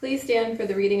Please stand for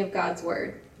the reading of God's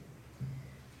word.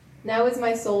 Now is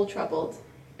my soul troubled,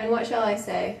 and what shall I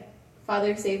say?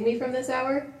 Father, save me from this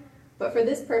hour? But for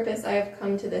this purpose I have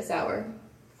come to this hour.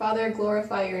 Father,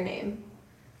 glorify your name.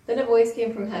 Then a voice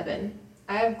came from heaven.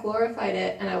 I have glorified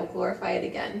it, and I will glorify it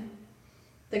again.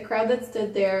 The crowd that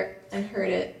stood there and heard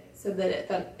it said that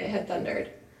it had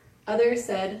thundered. Others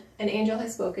said, an angel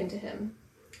has spoken to him.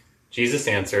 Jesus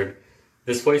answered,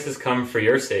 This voice has come for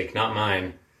your sake, not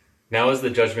mine. Now is the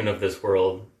judgment of this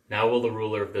world. Now will the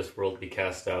ruler of this world be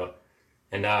cast out.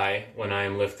 And I, when I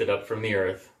am lifted up from the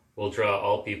earth, will draw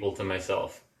all people to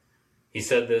myself. He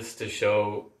said this to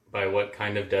show by what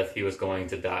kind of death he was going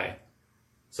to die.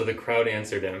 So the crowd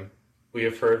answered him, We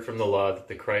have heard from the law that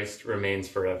the Christ remains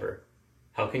forever.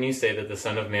 How can you say that the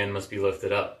Son of Man must be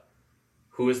lifted up?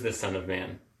 Who is this Son of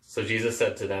Man? So Jesus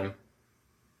said to them,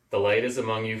 The light is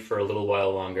among you for a little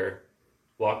while longer.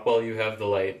 Walk while you have the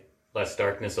light, lest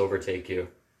darkness overtake you.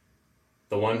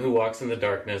 The one who walks in the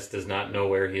darkness does not know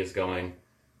where he is going.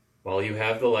 While you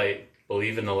have the light,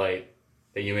 believe in the light,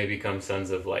 that you may become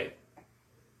sons of light.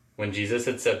 When Jesus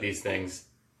had said these things,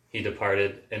 he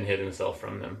departed and hid himself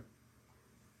from them.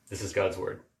 This is God's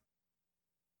word.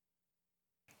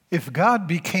 If God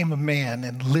became a man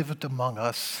and lived among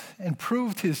us and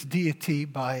proved his deity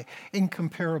by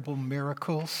incomparable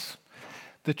miracles,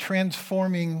 the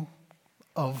transforming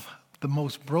of the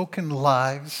most broken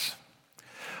lives,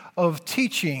 of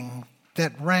teaching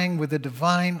that rang with a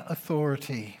divine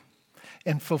authority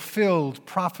and fulfilled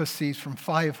prophecies from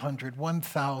 500,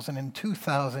 1,000, and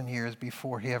 2,000 years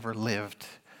before he ever lived,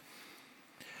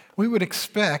 we would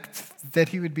expect that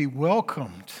he would be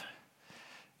welcomed,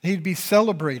 he'd be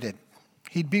celebrated,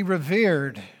 he'd be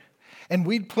revered, and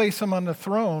we'd place him on the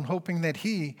throne hoping that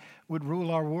he would rule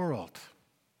our world.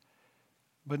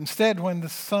 But instead, when the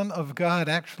Son of God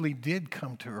actually did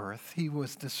come to earth, he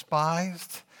was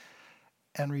despised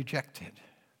and rejected.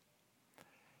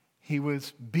 He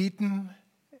was beaten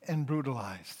and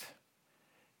brutalized.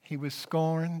 He was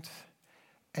scorned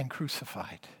and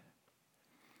crucified.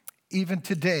 Even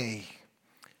today,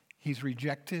 he's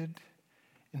rejected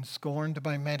and scorned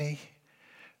by many,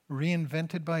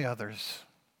 reinvented by others,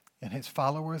 and his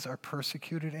followers are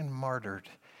persecuted and martyred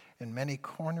in many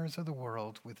corners of the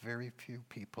world with very few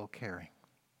people caring.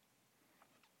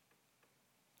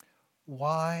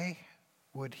 Why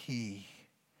would he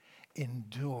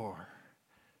endure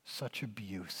such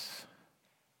abuse?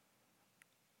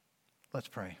 Let's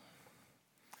pray.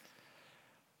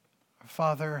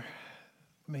 Father,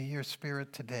 may your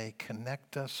Spirit today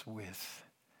connect us with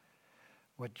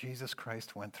what Jesus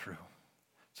Christ went through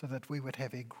so that we would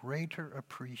have a greater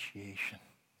appreciation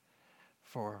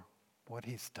for what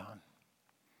he's done,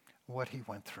 what he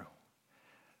went through,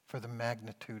 for the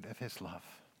magnitude of his love.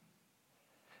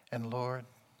 And Lord,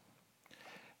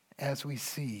 as we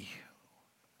see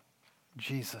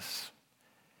Jesus,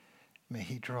 may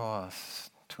he draw us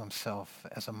to himself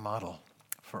as a model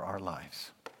for our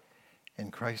lives.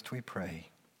 In Christ we pray.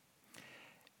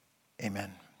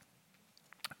 Amen.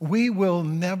 We will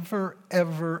never,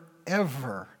 ever,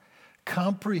 ever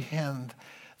comprehend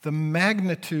the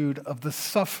magnitude of the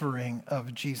suffering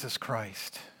of Jesus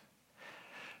Christ.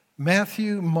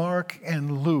 Matthew, Mark,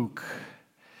 and Luke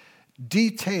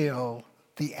detail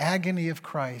the agony of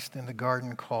Christ in the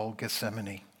garden called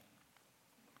Gethsemane.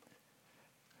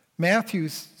 Matthew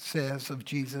says of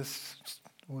Jesus,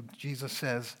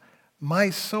 my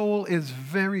soul is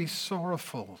very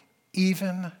sorrowful,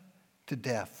 even to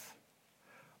death.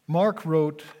 Mark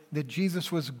wrote that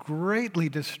Jesus was greatly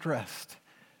distressed,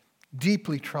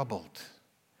 deeply troubled.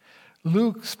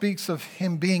 Luke speaks of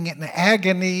him being in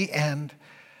agony and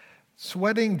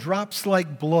sweating drops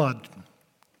like blood,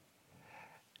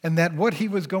 and that what he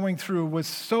was going through was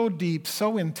so deep,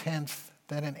 so intense,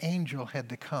 that an angel had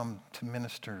to come to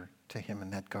minister to him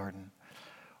in that garden.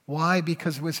 Why?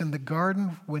 Because it was in the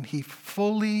garden when he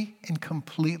fully and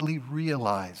completely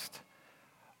realized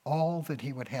all that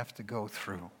he would have to go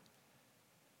through.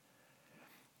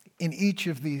 In each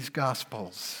of these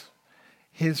Gospels,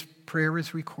 his prayer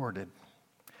is recorded.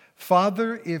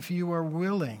 Father, if you are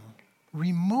willing,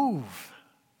 remove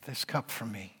this cup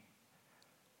from me.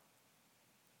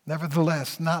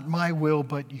 Nevertheless, not my will,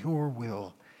 but your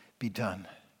will be done.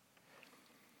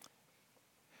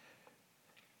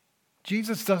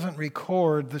 Jesus doesn't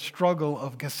record the struggle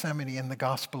of Gethsemane in the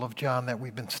Gospel of John that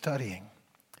we've been studying,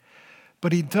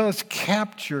 but he does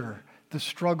capture the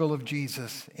struggle of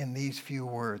Jesus in these few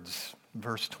words,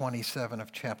 verse 27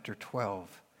 of chapter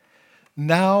 12.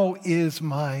 Now is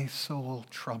my soul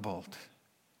troubled.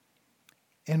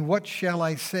 And what shall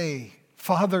I say?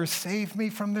 Father, save me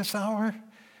from this hour?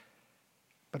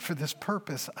 but for this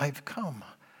purpose I've come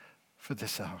for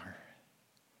this hour.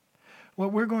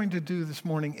 What we're going to do this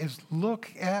morning is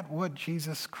look at what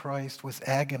Jesus Christ was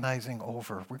agonizing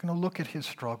over. We're going to look at his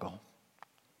struggle.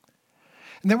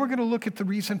 And then we're going to look at the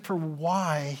reason for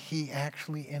why he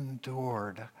actually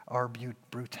endured our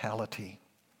brutality.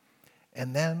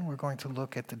 And then we're going to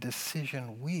look at the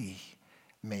decision we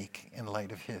make in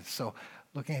light of his. So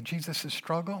looking at Jesus'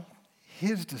 struggle,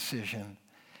 his decision,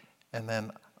 and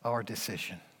then our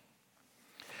decision.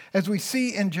 As we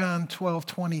see in John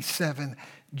 12:27,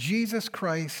 Jesus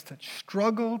Christ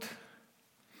struggled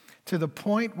to the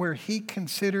point where he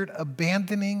considered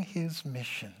abandoning his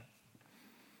mission.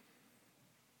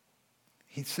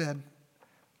 He said,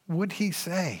 would he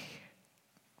say,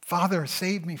 Father,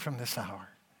 save me from this hour?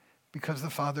 Because the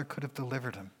Father could have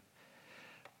delivered him.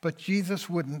 But Jesus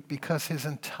wouldn't, because his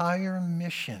entire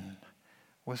mission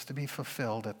was to be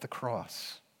fulfilled at the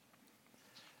cross.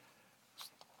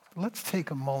 Let's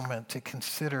take a moment to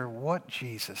consider what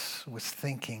Jesus was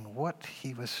thinking, what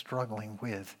he was struggling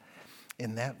with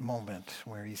in that moment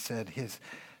where he said his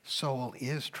soul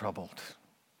is troubled.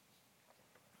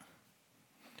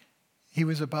 He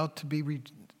was about to be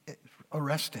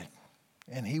arrested,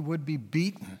 and he would be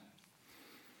beaten.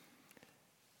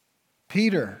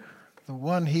 Peter, the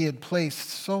one he had placed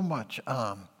so much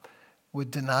on,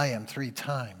 would deny him 3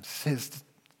 times. His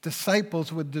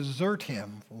disciples would desert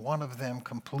him. One of them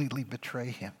completely betray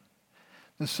him.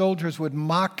 The soldiers would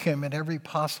mock him in every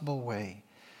possible way,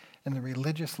 and the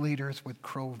religious leaders would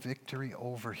crow victory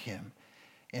over him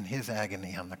in his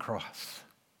agony on the cross.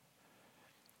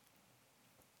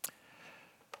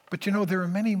 But there are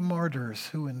many martyrs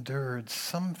who endured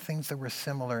some things that were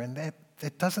similar, and that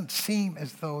it doesn't seem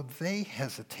as though they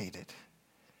hesitated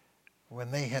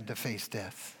when they had to face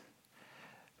death.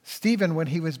 Stephen, when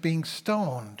he was being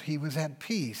stoned, he was at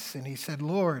peace, and he said,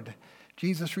 Lord,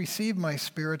 Jesus, receive my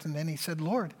spirit. And then he said,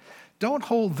 Lord, don't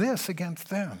hold this against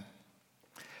them.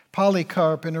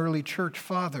 Polycarp, an early church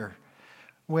father,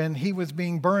 when he was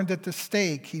being burned at the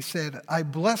stake, he said, I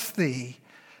bless thee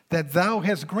that thou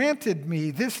hast granted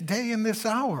me this day and this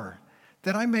hour,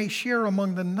 that I may share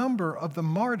among the number of the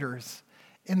martyrs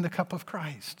in the cup of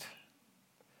Christ.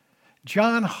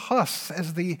 John Huss,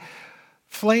 as the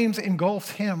flames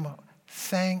engulfed him,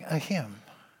 sang a hymn.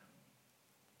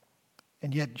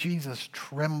 And yet Jesus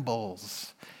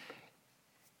trembles,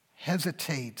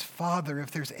 hesitates. Father,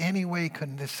 if there's any way,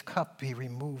 can this cup be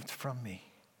removed from me?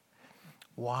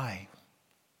 Why?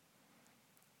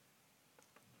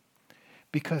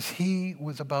 Because he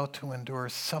was about to endure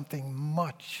something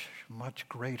much, much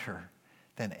greater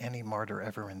than any martyr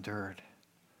ever endured.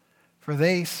 For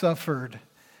they suffered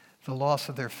the loss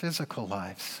of their physical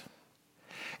lives.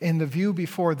 And the view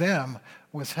before them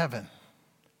was heaven.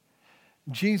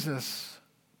 Jesus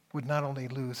would not only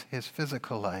lose his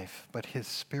physical life, but his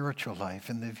spiritual life.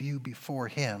 And the view before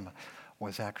him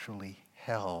was actually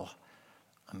hell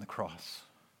on the cross.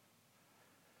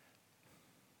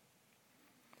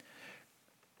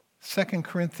 2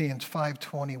 Corinthians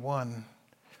 5:21,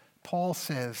 Paul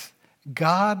says,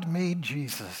 God made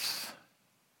Jesus,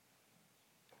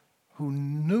 who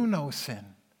knew no sin,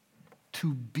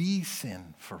 to be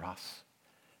sin for us.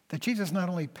 That Jesus not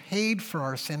only paid for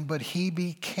our sin, but he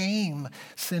became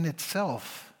sin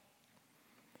itself.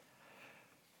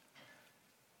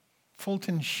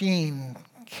 Fulton Sheen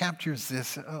captures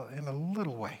this in a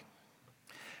little way.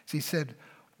 As he said,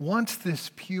 once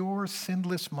this pure,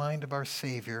 sinless mind of our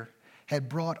Savior had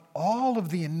brought all of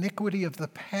the iniquity of the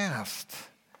past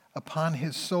upon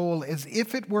his soul as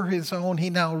if it were his own, he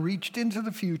now reached into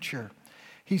the future.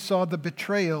 He saw the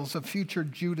betrayals of future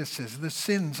Judases, the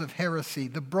sins of heresy,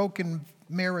 the broken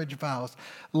marriage vows,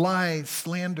 lies,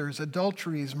 slanders,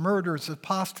 adulteries, murders,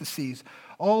 apostasies.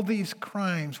 All these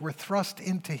crimes were thrust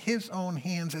into his own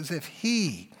hands as if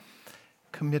he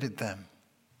committed them.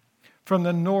 From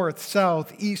the north,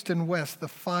 south, east, and west, the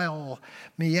foul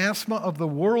miasma of the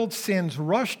world's sins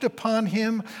rushed upon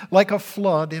him like a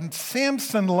flood, and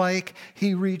Samson-like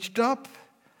he reached up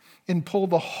and pulled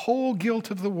the whole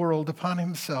guilt of the world upon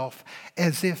himself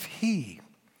as if he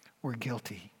were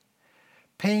guilty,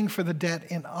 paying for the debt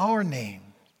in our name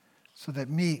so that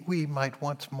we might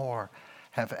once more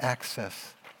have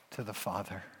access to the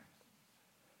Father.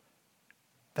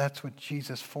 That's what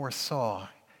Jesus foresaw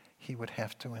he would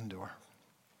have to endure.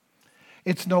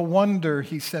 It's no wonder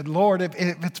he said, Lord, if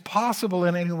it's possible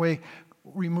in any way,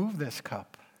 remove this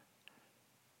cup.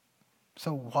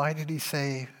 So why did he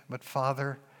say, but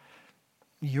Father,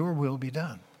 your will be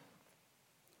done?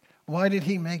 Why did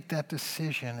he make that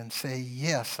decision and say,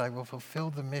 yes, I will fulfill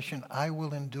the mission, I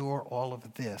will endure all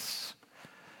of this?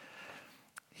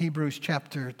 Hebrews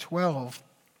chapter 12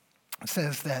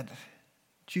 says that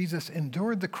Jesus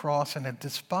endured the cross and had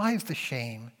despised the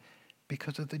shame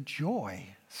because of the joy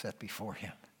set before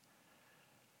him.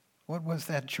 What was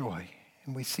that joy?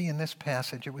 And we see in this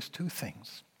passage it was two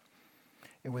things.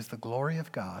 It was the glory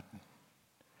of God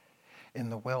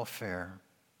in the welfare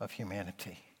of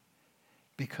humanity.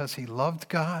 Because he loved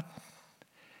God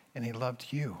and he loved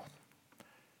you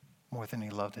more than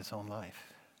he loved his own life.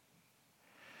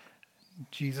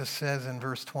 Jesus says in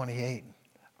verse 28,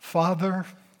 Father,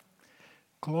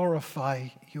 glorify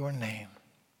your name.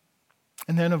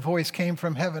 And then a voice came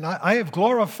from heaven, I have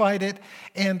glorified it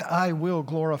and I will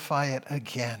glorify it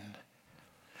again.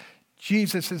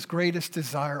 Jesus' greatest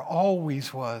desire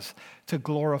always was to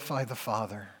glorify the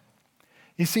Father.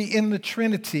 You see, in the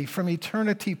Trinity, from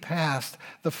eternity past,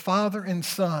 the Father and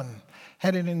Son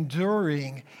had an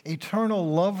enduring, eternal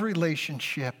love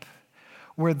relationship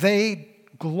where they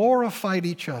glorified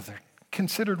each other,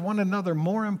 considered one another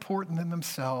more important than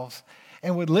themselves,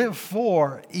 and would live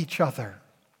for each other.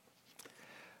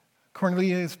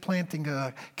 Cornelius Planting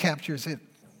captures it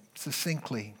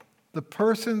succinctly. The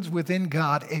persons within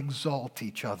God exalt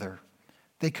each other.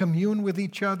 They commune with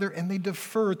each other and they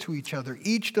defer to each other.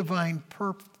 Each divine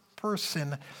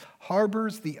person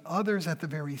harbors the others at the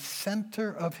very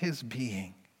center of his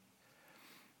being.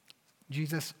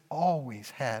 Jesus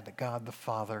always had God the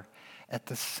Father at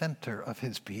the center of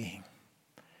his being.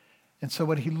 And so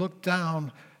when he looked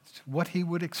down, what he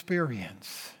would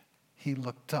experience, he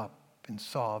looked up and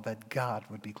saw that God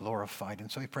would be glorified. And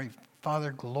so he prayed,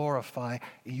 Father, glorify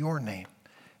your name.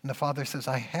 And the Father says,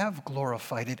 I have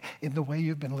glorified it in the way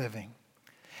you've been living,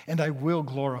 and I will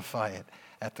glorify it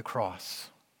at the cross.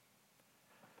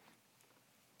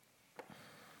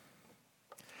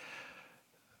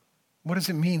 What does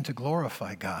it mean to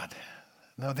glorify God?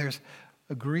 Now, there's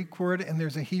a Greek word and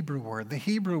there's a Hebrew word. The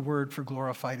Hebrew word for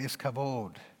glorified is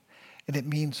kavod, and it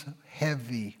means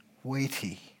heavy,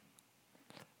 weighty.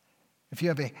 If you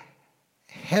have a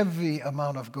heavy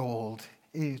amount of gold,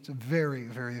 it's very,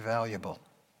 very valuable.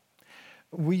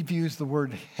 We've used the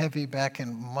word heavy back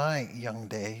in my young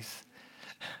days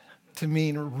to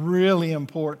mean really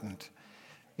important.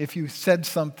 If you said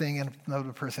something and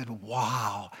another person said,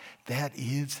 wow, that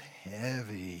is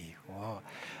heavy. Wow.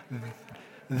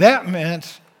 That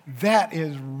meant that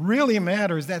is really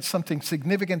matters. That's something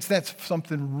significant. That's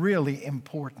something really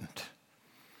important.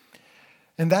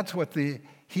 And that's what the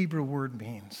Hebrew word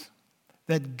means.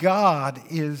 That God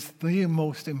is the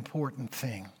most important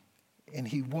thing. And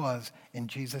he was in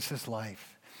Jesus'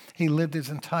 life. He lived his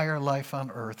entire life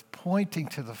on earth pointing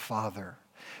to the Father,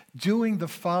 doing the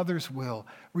Father's will,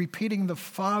 repeating the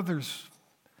Father's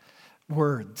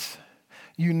words,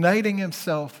 uniting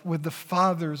himself with the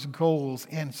Father's goals,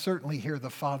 and certainly here the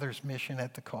Father's mission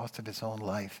at the cost of his own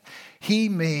life. He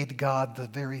made God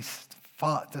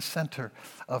the center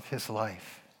of his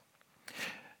life.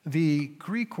 The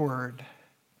Greek word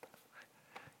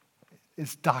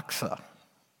is doxa.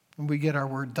 And we get our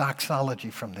word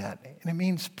doxology from that. And it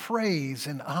means praise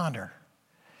and honor.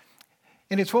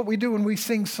 And it's what we do when we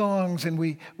sing songs and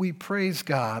we praise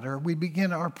God, or we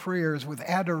begin our prayers with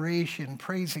adoration,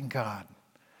 praising God.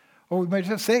 Or we might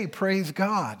just say, praise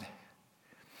God.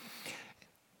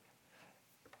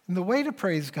 And the way to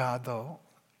praise God, though,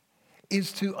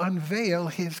 is to unveil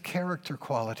his character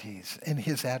qualities and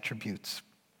his attributes.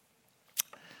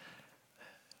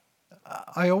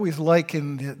 I always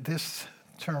liken this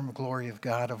term, glory of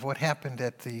God, of what happened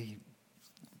at the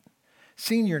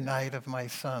senior night of my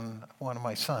son, one of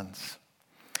my sons.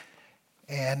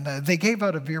 And they gave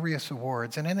out various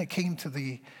awards, and then it came to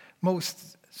the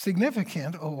most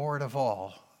significant award of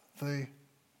all, the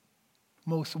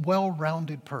most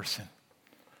well-rounded person.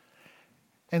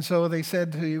 And so they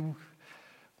said to the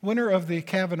winner of the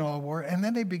Kavanaugh Award, and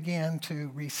then they began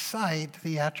to recite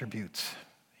the attributes.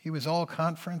 He was all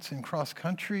conference in cross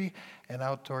country and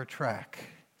outdoor track.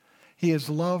 He is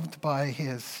loved by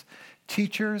his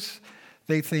teachers.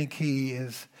 They think he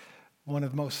is one of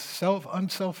the most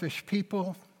unselfish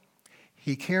people.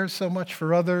 He cares so much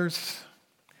for others.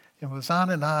 It was on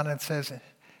and on. It says,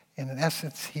 in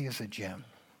essence, he is a gem.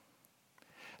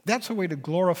 That's a way to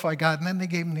glorify God. And then they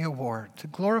gave him the award. To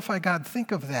glorify God,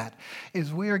 think of that,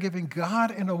 is we are giving God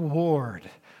an award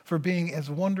for being as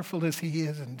wonderful as he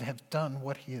is and have done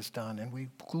what he has done. And we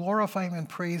glorify him and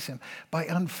praise him by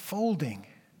unfolding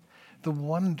the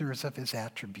wonders of his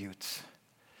attributes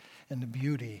and the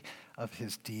beauty of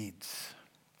his deeds.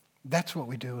 That's what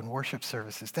we do in worship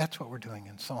services. That's what we're doing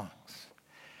in songs.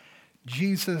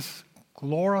 Jesus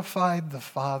glorified the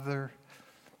Father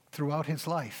throughout his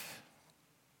life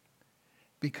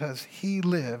because he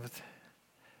lived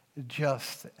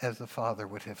just as the Father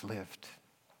would have lived.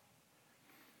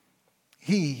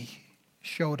 He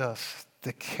showed us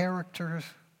the characters,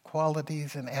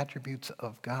 qualities, and attributes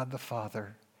of God the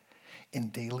Father in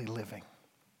daily living.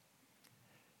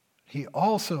 He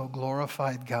also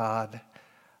glorified God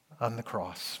on the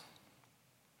cross.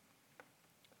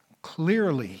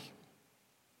 Clearly,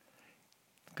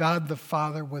 God the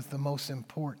Father was the most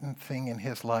important thing in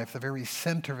his life, the very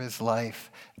center of his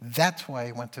life. That's why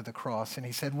he went to the cross. And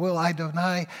he said, will I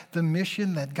deny the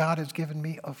mission that God has given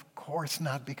me? Of course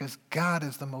not, because God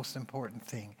is the most important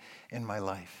thing in my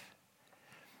life.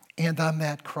 And on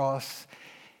that cross,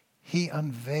 he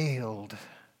unveiled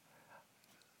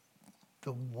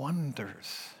the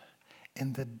wonders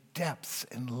and the depths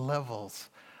and levels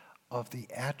of the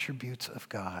attributes of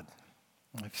God.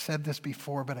 I've said this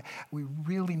before, but we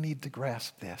really need to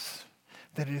grasp this,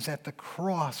 that it is at the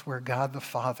cross where God the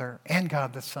Father and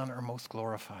God the Son are most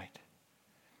glorified.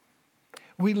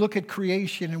 We look at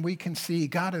creation and we can see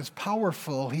God is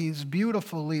powerful, he's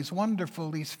beautiful, he's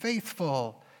wonderful, he's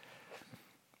faithful.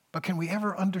 But can we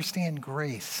ever understand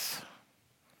grace,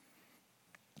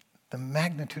 the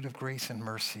magnitude of grace and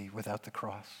mercy without the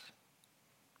cross?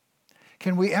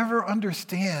 Can we ever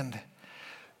understand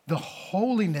the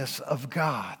holiness of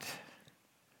God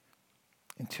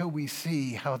until we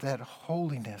see how that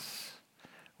holiness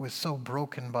was so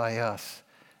broken by us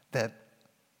that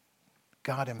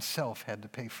God himself had to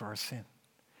pay for our sin?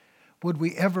 Would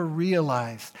we ever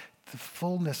realize the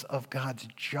fullness of God's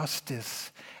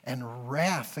justice and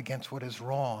wrath against what is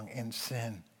wrong and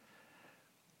sin?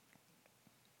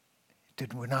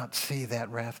 Did we not see that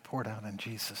wrath poured out on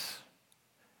Jesus?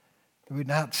 Did we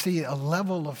not see a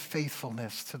level of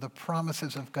faithfulness to the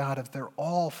promises of God if they're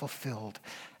all fulfilled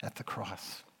at the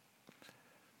cross?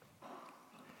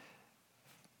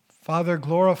 Father,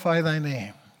 glorify thy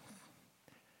name.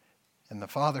 And the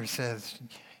Father says,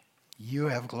 you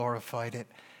have glorified it,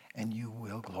 and you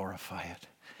will glorify it.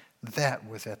 That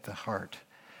was at the heart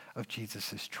of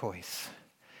Jesus' choice.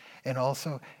 And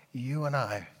also, you and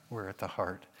I were at the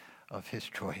heart of his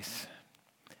choice.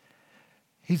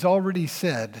 He's already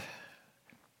said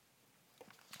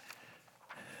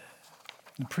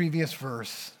in the previous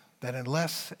verse that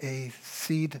unless a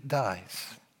seed dies,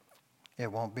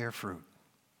 it won't bear fruit.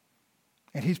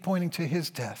 And he's pointing to his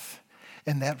death.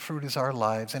 And that fruit is our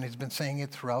lives. And he's been saying it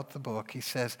throughout the book. He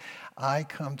says, I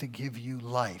come to give you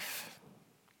life.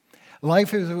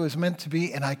 Life as it was meant to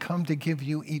be, and I come to give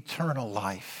you eternal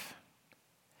life.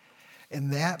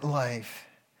 And that life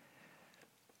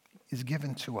is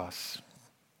given to us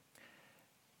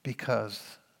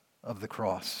because of the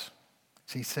cross.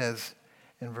 So he says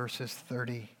in verses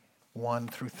 31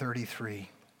 through 33,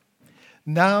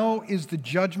 now is the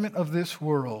judgment of this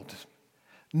world.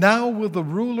 Now will the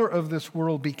ruler of this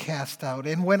world be cast out.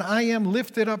 And when I am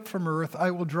lifted up from earth,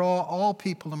 I will draw all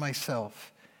people to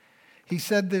myself. He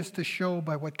said this to show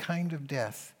by what kind of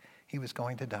death he was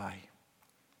going to die.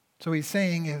 So he's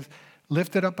saying is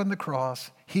lifted up on the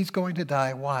cross, he's going to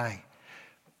die. Why?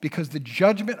 Because the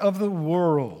judgment of the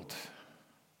world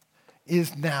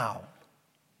is now.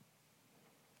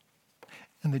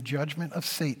 And the judgment of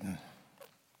Satan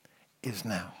is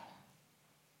now.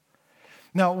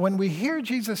 Now, when we hear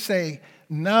Jesus say,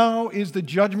 now is the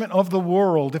judgment of the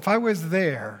world, if I was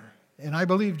there and I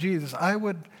believe Jesus, I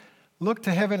would look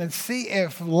to heaven and see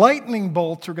if lightning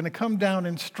bolts are going to come down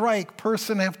and strike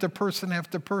person after person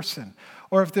after person,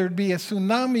 or if there'd be a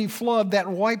tsunami flood that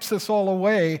wipes us all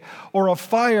away, or a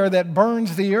fire that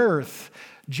burns the earth.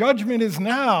 Judgment is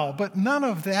now, but none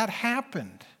of that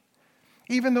happened.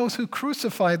 Even those who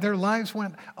crucified, their lives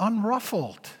went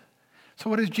unruffled. So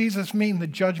what does Jesus mean? The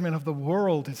judgment of the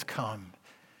world is come.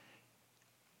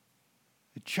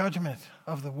 The judgment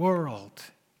of the world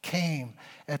came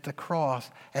at the cross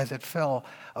as it fell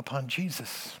upon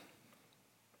Jesus.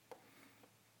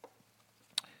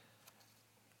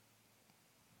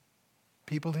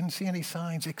 People didn't see any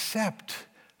signs except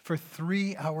for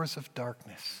 3 hours of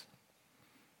darkness.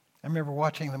 I remember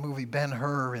watching the movie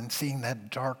Ben-Hur and seeing that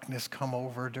darkness come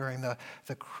over during the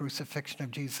crucifixion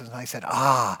of Jesus. And I said,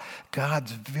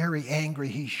 God's very angry.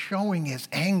 He's showing his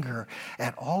anger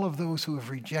at all of those who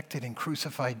have rejected and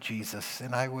crucified Jesus.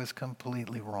 And I was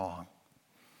completely wrong.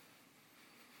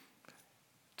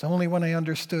 It's only when I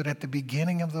understood at the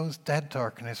beginning of that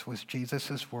darkness was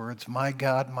Jesus' words, my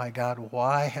God,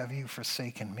 why have you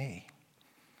forsaken me?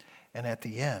 And at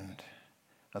the end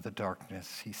of the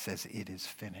darkness, he says, it is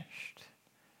finished.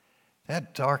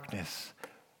 That darkness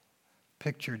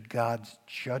pictured God's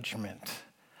judgment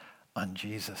on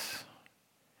Jesus.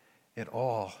 It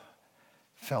all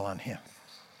fell on him.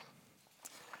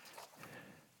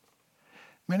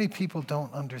 Many people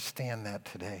don't understand that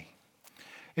today.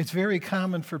 It's very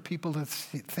common for people to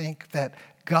think that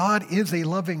God is a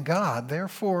loving God.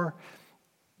 Therefore,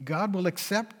 God will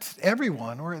accept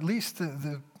everyone, or at least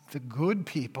the good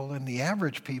people and the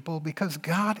average people, because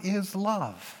God is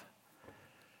love.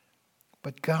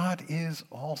 But God is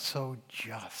also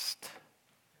just.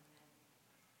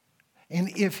 And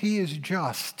if he is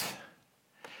just,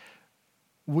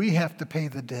 we have to pay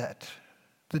the debt.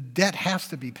 The debt has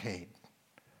to be paid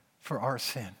for our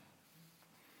sin.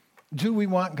 Do we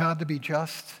want God to be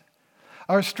just?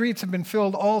 Our streets have been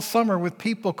filled all summer with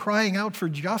people crying out for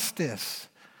justice.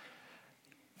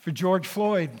 For George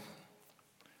Floyd,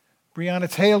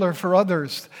 Breonna Taylor, for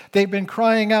others. They've been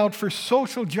crying out for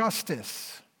social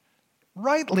justice,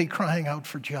 rightly crying out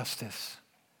for justice.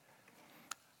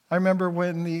 I remember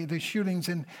when the shootings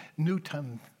in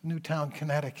Newtown,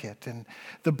 Connecticut, and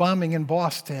the bombing in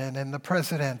Boston, and the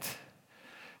president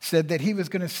said that he was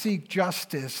going to seek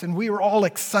justice, and we were all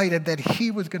excited that he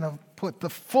was going to put the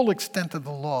full extent of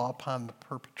the law upon the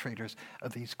perpetrators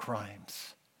of these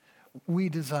crimes. We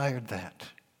desired that.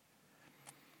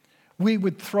 We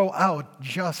would throw out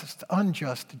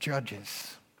unjust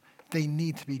judges. They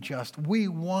need to be just. We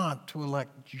want to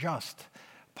elect just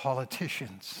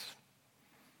politicians.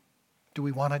 Do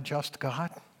we want a just God?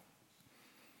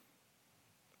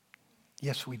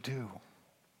 Yes, we do.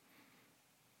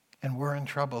 And we're in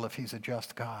trouble if he's a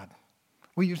just God.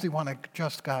 We usually want a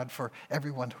just God for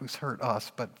everyone who's hurt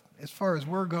us, but as far as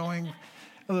we're going,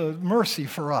 mercy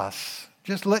for us.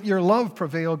 Just let your love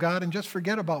prevail, God, and just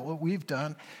forget about what we've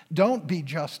done. Don't be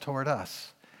just toward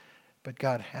us. But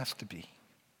God has to be.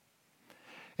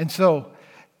 And so,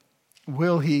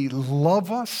 will he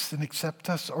love us and accept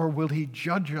us, or will he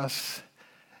judge us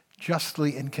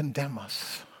justly and condemn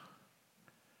us?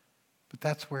 But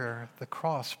that's where the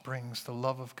cross brings the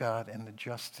love of God and the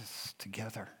justice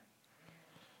together.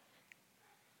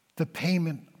 The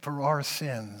payment for our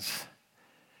sins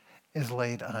is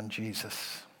laid on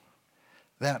Jesus.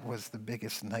 That was the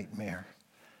biggest nightmare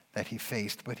that he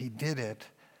faced, but he did it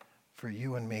for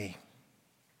you and me.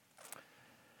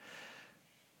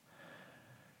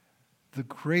 The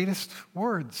greatest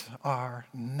words are,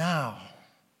 now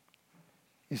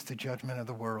is the judgment of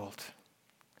the world.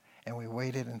 And we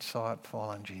waited and saw it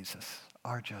fall on Jesus,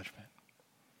 our judgment.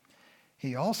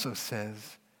 He also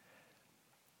says,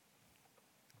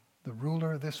 the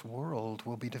ruler of this world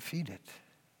will be defeated.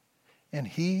 And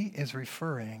he is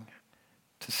referring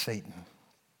to Satan.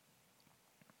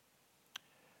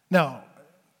 Now,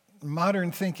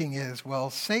 modern thinking is,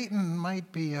 well, Satan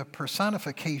might be a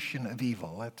personification of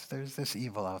evil. There's this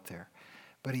evil out there.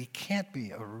 But he can't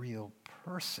be a real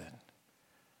person.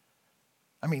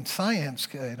 I mean, science,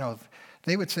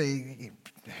 they would say,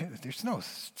 there's no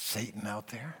Satan out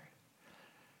there.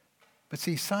 But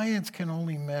see, science can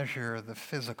only measure the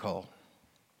physical.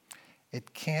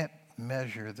 It can't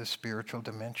measure the spiritual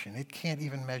dimension. It can't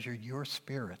even measure your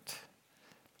spirit.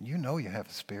 You know you have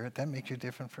a spirit. That makes you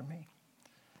different from me.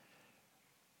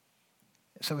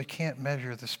 So it can't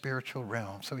measure the spiritual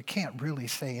realm. So it can't really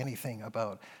say anything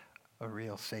about a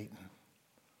real Satan.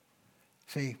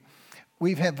 See,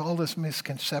 we've had all this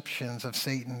misconceptions of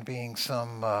Satan being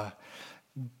some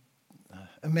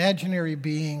imaginary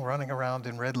being running around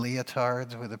in red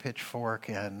leotards with a pitchfork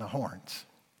and horns.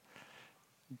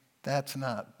 That's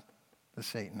not the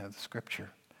Satan of the Scripture.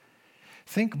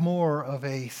 Think more of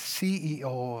a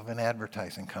CEO of an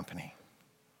advertising company.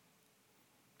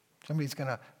 Somebody's going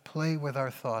to play with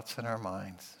our thoughts and our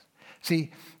minds.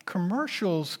 See,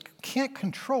 commercials can't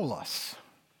control us,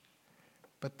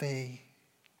 but they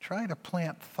try to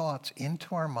plant thoughts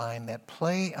into our mind that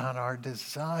play on our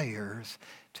desires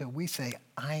till we say,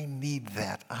 I need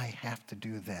that. I have to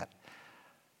do that.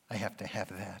 I have to have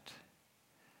that.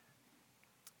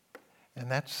 And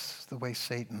that's the way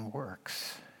Satan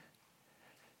works.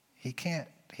 He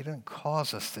doesn't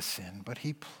cause us to sin, but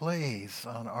he plays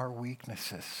on our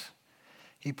weaknesses.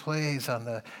 He plays on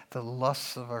the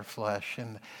lusts of our flesh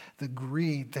and the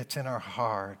greed that's in our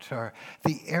heart, or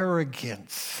the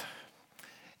arrogance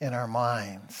in our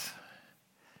minds.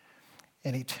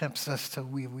 And he tempts us till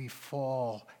we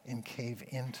fall and cave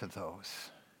into those.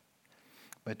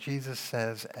 But Jesus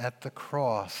says at the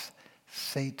cross,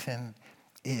 Satan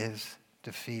is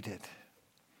defeated.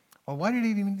 Well, why did he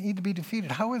even need to be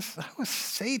defeated? How is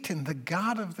Satan the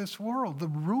god of this world, the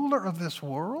ruler of this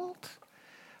world?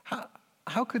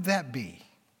 How could that be?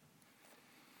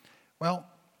 Well,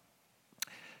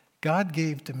 God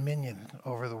gave dominion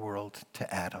over the world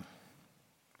to Adam.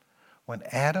 When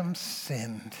Adam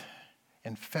sinned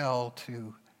and fell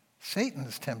to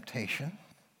Satan's temptation,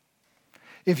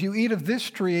 If you eat of this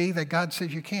tree that God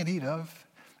says you can't eat of,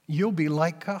 you'll be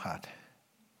like God.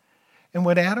 And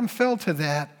when Adam fell to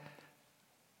that,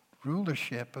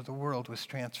 rulership of the world was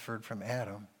transferred from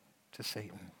Adam to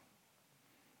Satan.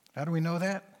 How do we know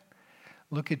that?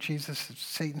 Look at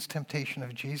Satan's temptation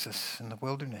of Jesus in the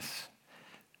wilderness.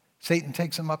 Satan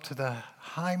takes him up to the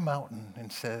high mountain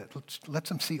and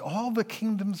lets him see all the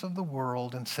kingdoms of the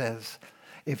world and says,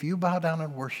 if you bow down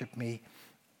and worship me,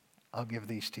 I'll give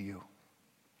these to you.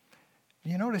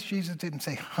 You notice Jesus didn't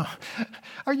say,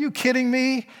 are you kidding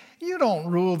me? You don't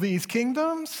rule these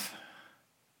kingdoms.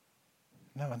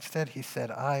 No, instead he said,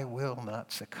 I will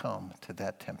not succumb to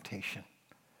that temptation.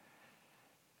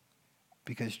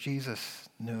 Because Jesus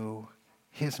knew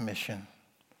his mission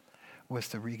was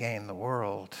to regain the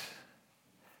world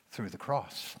through the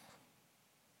cross.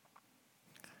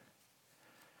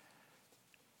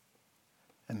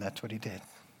 And that's what he did.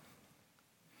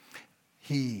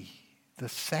 He, the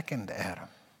second Adam,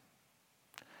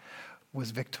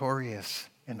 was victorious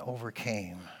and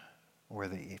overcame where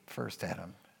the first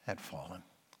Adam had fallen.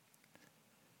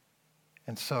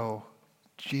 And so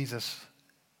Jesus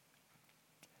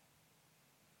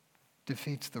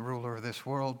defeats the ruler of this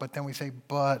world, but then we say,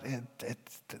 but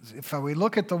if we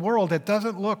look at the world, it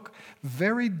doesn't look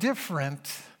very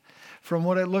different from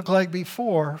what it looked like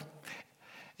before.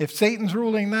 If Satan's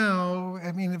ruling now,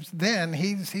 then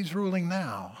he's ruling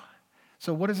now.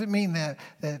 So what does it mean that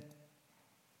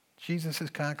Jesus has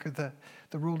conquered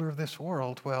the ruler of this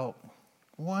world? Well,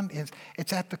 one is,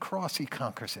 it's at the cross he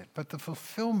conquers it, but the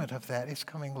fulfillment of that is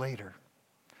coming later.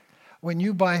 When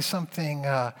you buy something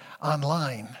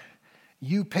online,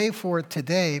 you pay for it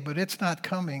today, but it's not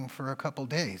coming for a couple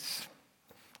days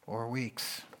or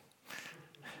weeks.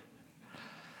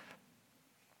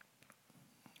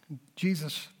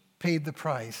 Jesus paid the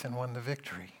price and won the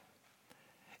victory.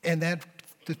 And that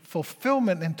the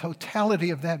fulfillment and totality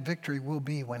of that victory will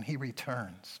be when he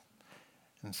returns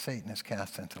and Satan is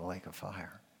cast into the lake of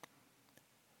fire.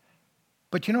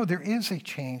 But there is a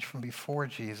change from before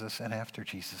Jesus and after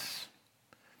Jesus.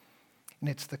 And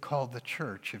it's called the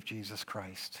Church of Jesus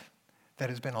Christ that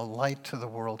has been a light to the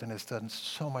world and has done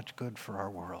so much good for our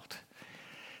world.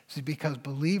 See, because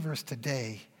believers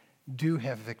today do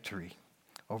have victory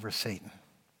over Satan.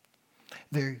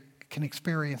 They can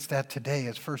experience that today,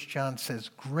 as 1 John says,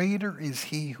 greater is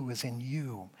he who is in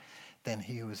you than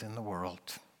he who is in the world.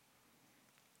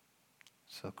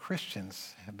 So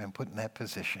Christians have been put in that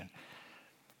position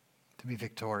to be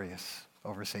victorious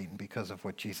over Satan because of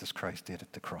what Jesus Christ did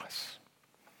at the cross.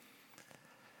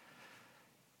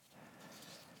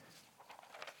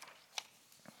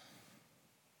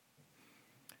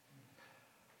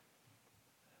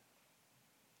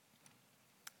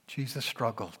 Jesus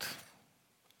struggled,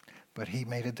 but he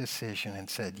made a decision and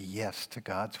said yes to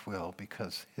God's will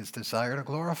because his desire to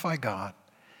glorify God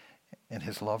and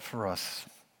his love for us.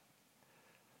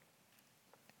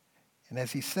 And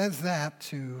as he says that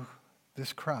to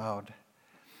this crowd,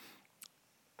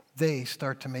 they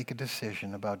start to make a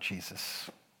decision about Jesus.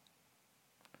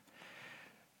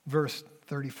 Verse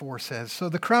 34 says, so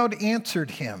the crowd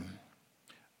answered him,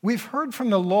 we've heard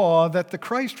from the law that the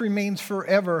Christ remains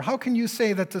forever. How can you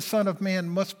say that the Son of Man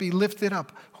must be lifted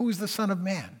up? Who's the Son of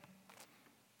Man?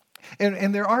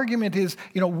 And their argument is,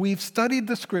 we've studied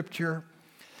the Scripture,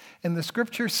 and the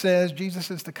Scripture says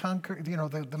Jesus is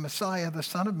the Messiah, the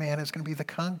Son of Man, is going to be the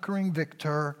conquering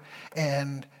victor,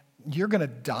 and you're going to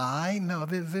die? No,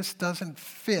 this doesn't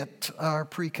fit our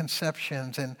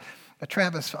preconceptions. And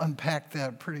Travis unpacked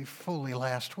that pretty fully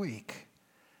last week.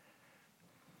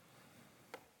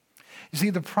 You see,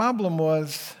 the problem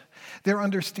was their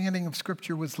understanding of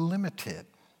Scripture was limited.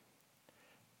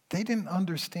 They didn't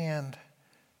understand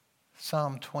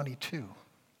Psalm 22,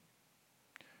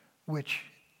 which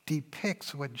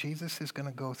depicts what Jesus is going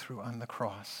to go through on the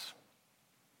cross.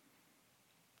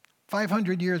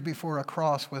 500 years before a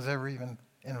cross was ever even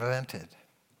invented.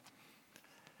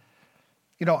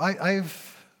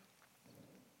 I've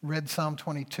read Psalm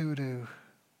 22 to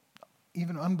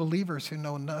even unbelievers who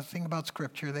know nothing about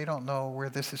Scripture. They don't know where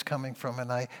this is coming from. And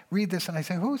I read this and I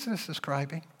say, who is this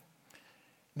describing?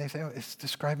 And they say, it's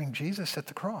describing Jesus at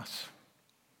the cross,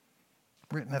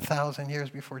 written 1,000 years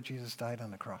before Jesus died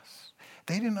on the cross.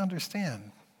 They didn't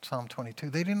understand Psalm 22.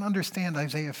 They didn't understand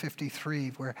Isaiah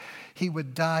 53, where he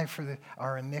would die for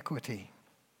our iniquity.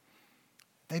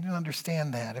 They didn't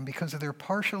understand that. And because of their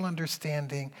partial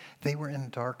understanding, they were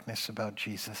in darkness about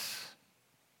Jesus.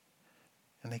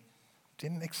 And they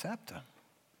didn't accept him.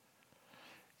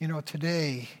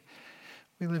 Today,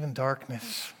 we live in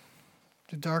darkness.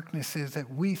 The darkness is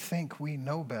that we think we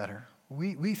know better.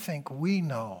 We think we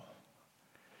know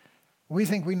We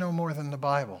think we know more than the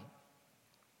Bible.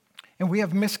 And we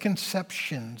have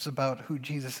misconceptions about who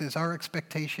Jesus is. Our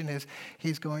expectation is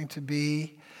he's going to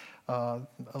be a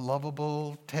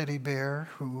lovable teddy bear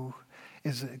who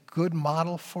is a good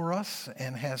model for us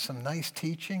and has some nice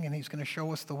teaching, and he's going to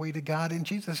show us the way to God. And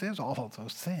Jesus is all of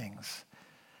those things.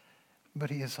 But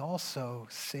he is also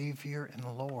Savior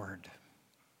and Lord.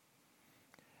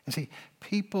 And see,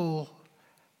 people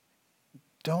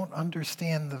don't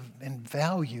understand and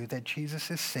value that Jesus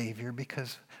is Savior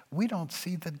because we don't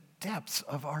see the depths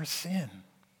of our sin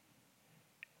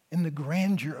and the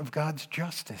grandeur of God's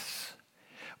justice.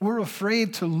 We're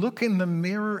afraid to look in the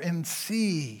mirror and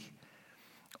see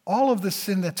all of the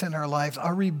sin that's in our lives,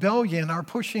 our rebellion, our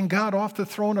pushing God off the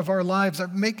throne of our lives, our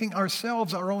making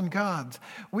ourselves our own gods.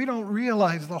 We don't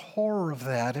realize the horror of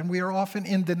that, and we are often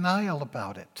in denial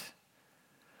about it.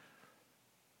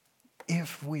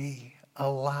 If we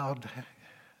allowed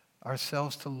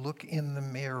ourselves to look in the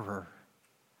mirror,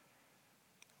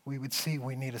 we would see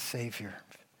we need a Savior,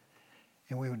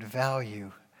 and we would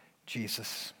value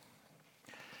Jesus.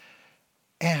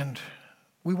 And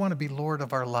we want to be Lord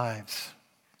of our lives.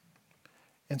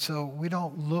 And so we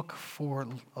don't look for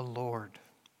a Lord.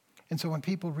 And so when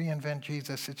people reinvent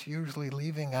Jesus, it's usually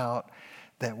leaving out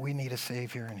that we need a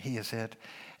Savior and he is it,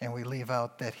 and we leave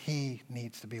out that he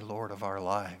needs to be Lord of our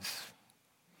lives.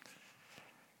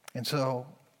 And so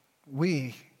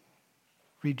we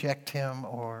reject him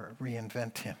or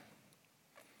reinvent him.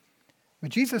 But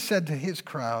Jesus said to his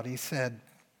crowd, he said,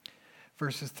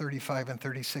 verses 35 and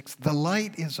 36, "The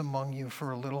light is among you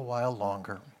for a little while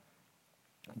longer.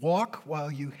 Walk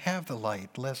while you have the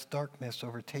light, lest darkness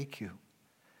overtake you.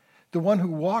 The one who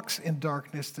walks in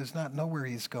darkness does not know where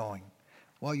he is going.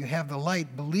 While you have the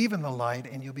light, believe in the light,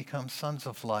 and you'll become sons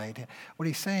of light." What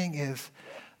he's saying is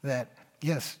that,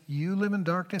 yes, you live in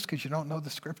darkness because you don't know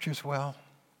the scriptures well.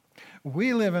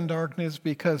 We live in darkness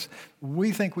because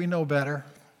we think we know better.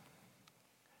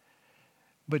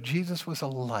 But Jesus was a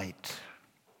light,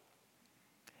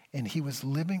 and he was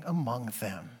living among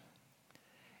them.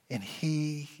 And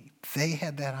they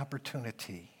had that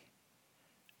opportunity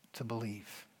to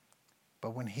believe.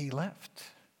 But when he left,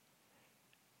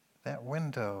 that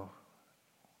window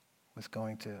was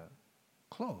going to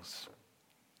close.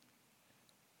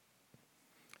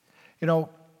 You know,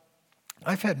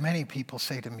 I've had many people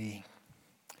say to me,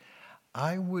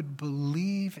 "I would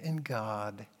believe in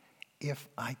God if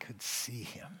I could see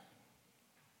him."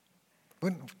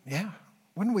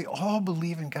 Wouldn't we all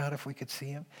believe in God if we could see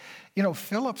him? You know,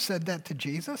 Philip said that to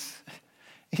Jesus.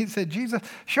 He said, "Jesus,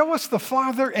 show us the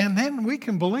Father and then we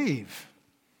can believe."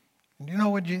 And you know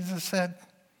what Jesus said?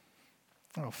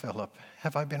 "Oh, Philip,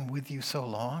 have I been with you so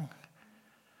long?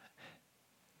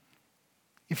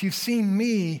 If you've seen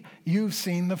me, you've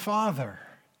seen the Father."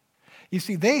 You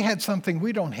see, they had something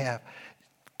we don't have.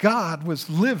 God was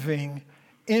living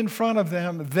in front of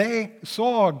them. They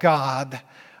saw God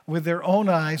with their own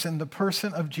eyes in the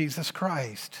person of Jesus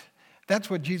Christ. That's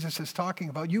what Jesus is talking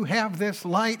about. You have this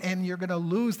light and you're going to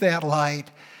lose that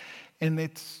light, and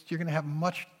you're going to have a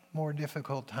much more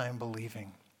difficult time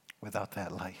believing without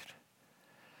that light.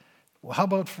 Well, how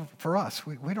about for us?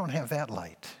 We don't have that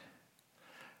light.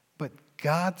 But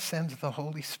God sends the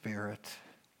Holy Spirit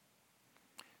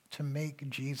to make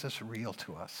Jesus real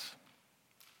to us.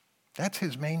 That's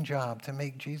his main job, to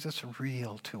make Jesus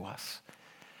real to us.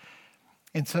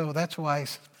 And so that's why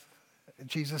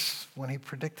Jesus, when he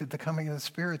predicted the coming of the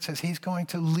Spirit, says he's going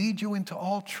to lead you into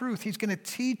all truth. He's going to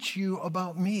teach you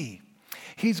about me.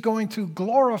 He's going to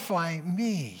glorify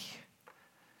me.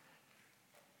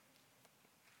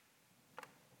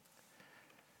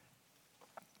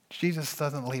 Jesus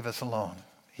doesn't leave us alone.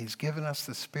 He's given us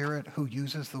the Spirit who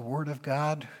uses the Word of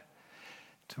God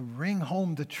to bring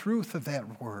home the truth of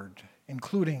that Word,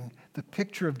 including the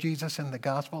picture of Jesus in the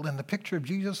gospel and the picture of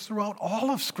Jesus throughout all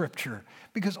of Scripture,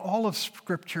 because all of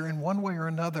Scripture in one way or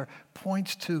another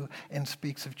points to and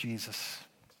speaks of Jesus.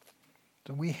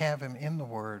 So we have him in the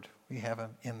Word, we have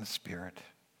him in the Spirit.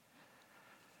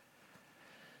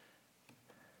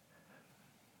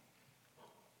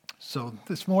 So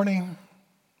this morning,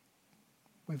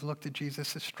 we've looked at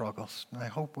Jesus' struggles, and I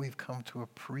hope we've come to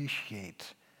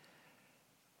appreciate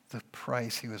the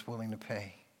price he was willing to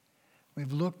pay.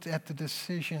 We've looked at the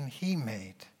decision he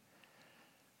made,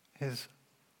 his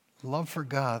love for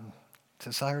God,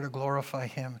 desire to glorify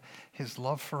him, his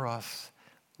love for us,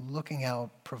 looking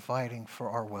out, providing for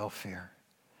our welfare.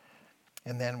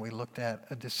 And then we looked at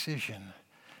a decision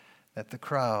that the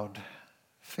crowd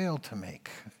failed to make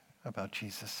about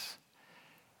Jesus.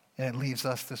 And it leaves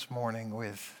us this morning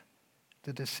with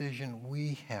the decision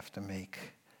we have to make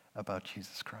about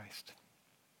Jesus Christ.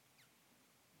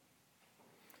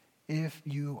 if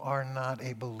you are not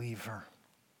a believer,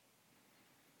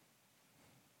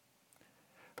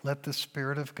 let the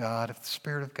Spirit of God, if the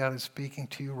Spirit of God is speaking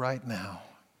to you right now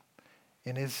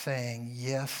and is saying,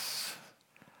 yes,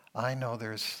 I know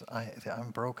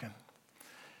I'm broken.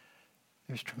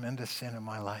 There's tremendous sin in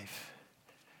my life.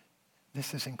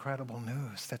 This is incredible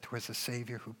news that there was a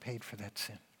Savior who paid for that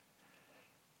sin.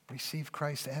 Receive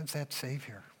Christ as that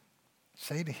Savior.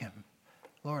 Say to him,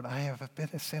 Lord, I have been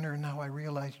a sinner, and now I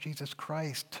realize Jesus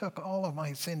Christ took all of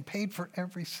my sin, paid for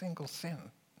every single sin.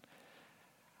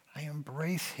 I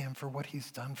embrace him for what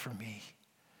he's done for me.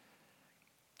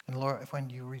 And Lord, when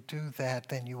you do that,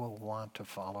 then you will want to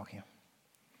follow him.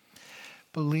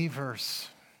 Believers,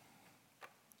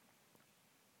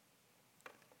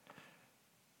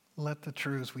 let the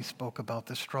truths we spoke about,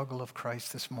 the struggle of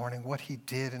Christ this morning, what he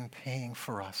did in paying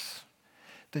for us,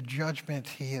 the judgment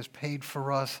he has paid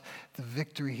for us, the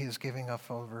victory he is giving us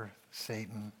over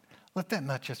Satan. Let that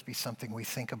not just be something we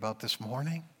think about this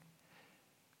morning.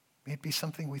 May it be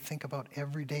something we think about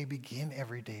every day, begin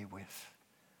every day with.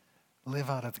 Live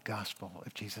out of the gospel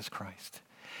of Jesus Christ.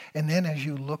 And then as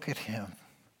you look at him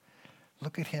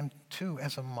too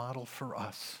as a model for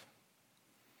us,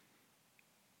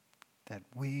 that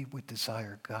we would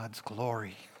desire God's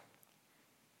glory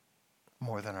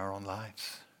more than our own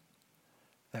lives.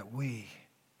 That we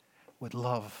would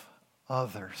love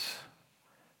others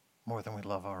more than we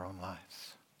love our own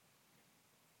lives.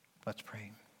 Let's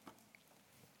pray.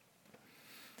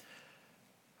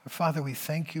 Father, we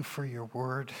thank you for your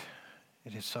word.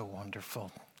 It is so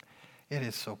wonderful. It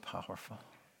is so powerful.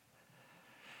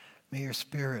 May your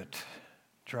Spirit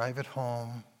drive it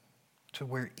home to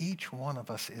where each one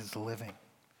of us is living.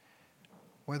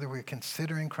 Whether we're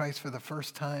considering Christ for the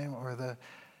first time or the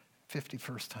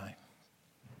 51st time.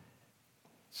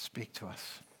 Speak to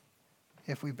us.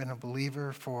 If we've been a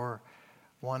believer for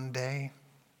one day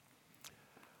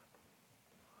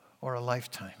or a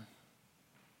lifetime,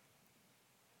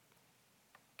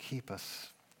 keep us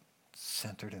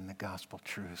centered in the gospel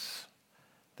truths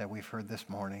that we've heard this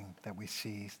morning, that we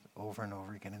see over and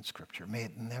over again in Scripture. May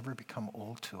it never become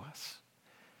old to us,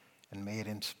 and may it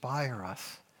inspire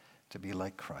us to be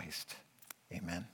like Christ. Amen.